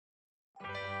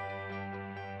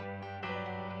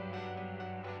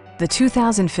the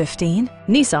 2015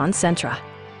 Nissan Sentra.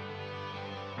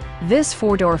 This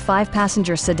four-door,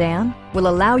 five-passenger sedan will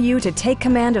allow you to take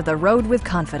command of the road with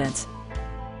confidence.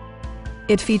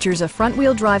 It features a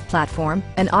front-wheel drive platform,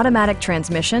 an automatic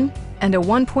transmission, and a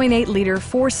 1.8-liter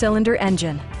four-cylinder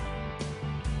engine.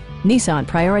 Nissan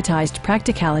prioritized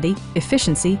practicality,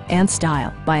 efficiency, and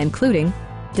style by including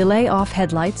delay-off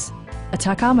headlights, a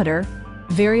tachometer,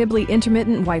 variably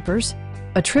intermittent wipers,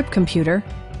 a trip computer,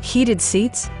 heated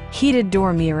seats, heated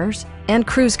door mirrors, and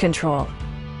cruise control.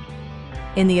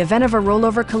 In the event of a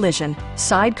rollover collision,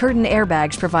 side curtain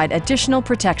airbags provide additional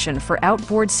protection for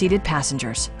outboard seated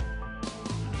passengers.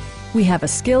 We have a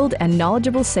skilled and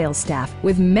knowledgeable sales staff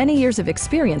with many years of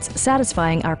experience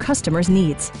satisfying our customers'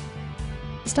 needs.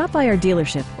 Stop by our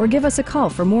dealership or give us a call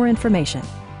for more information.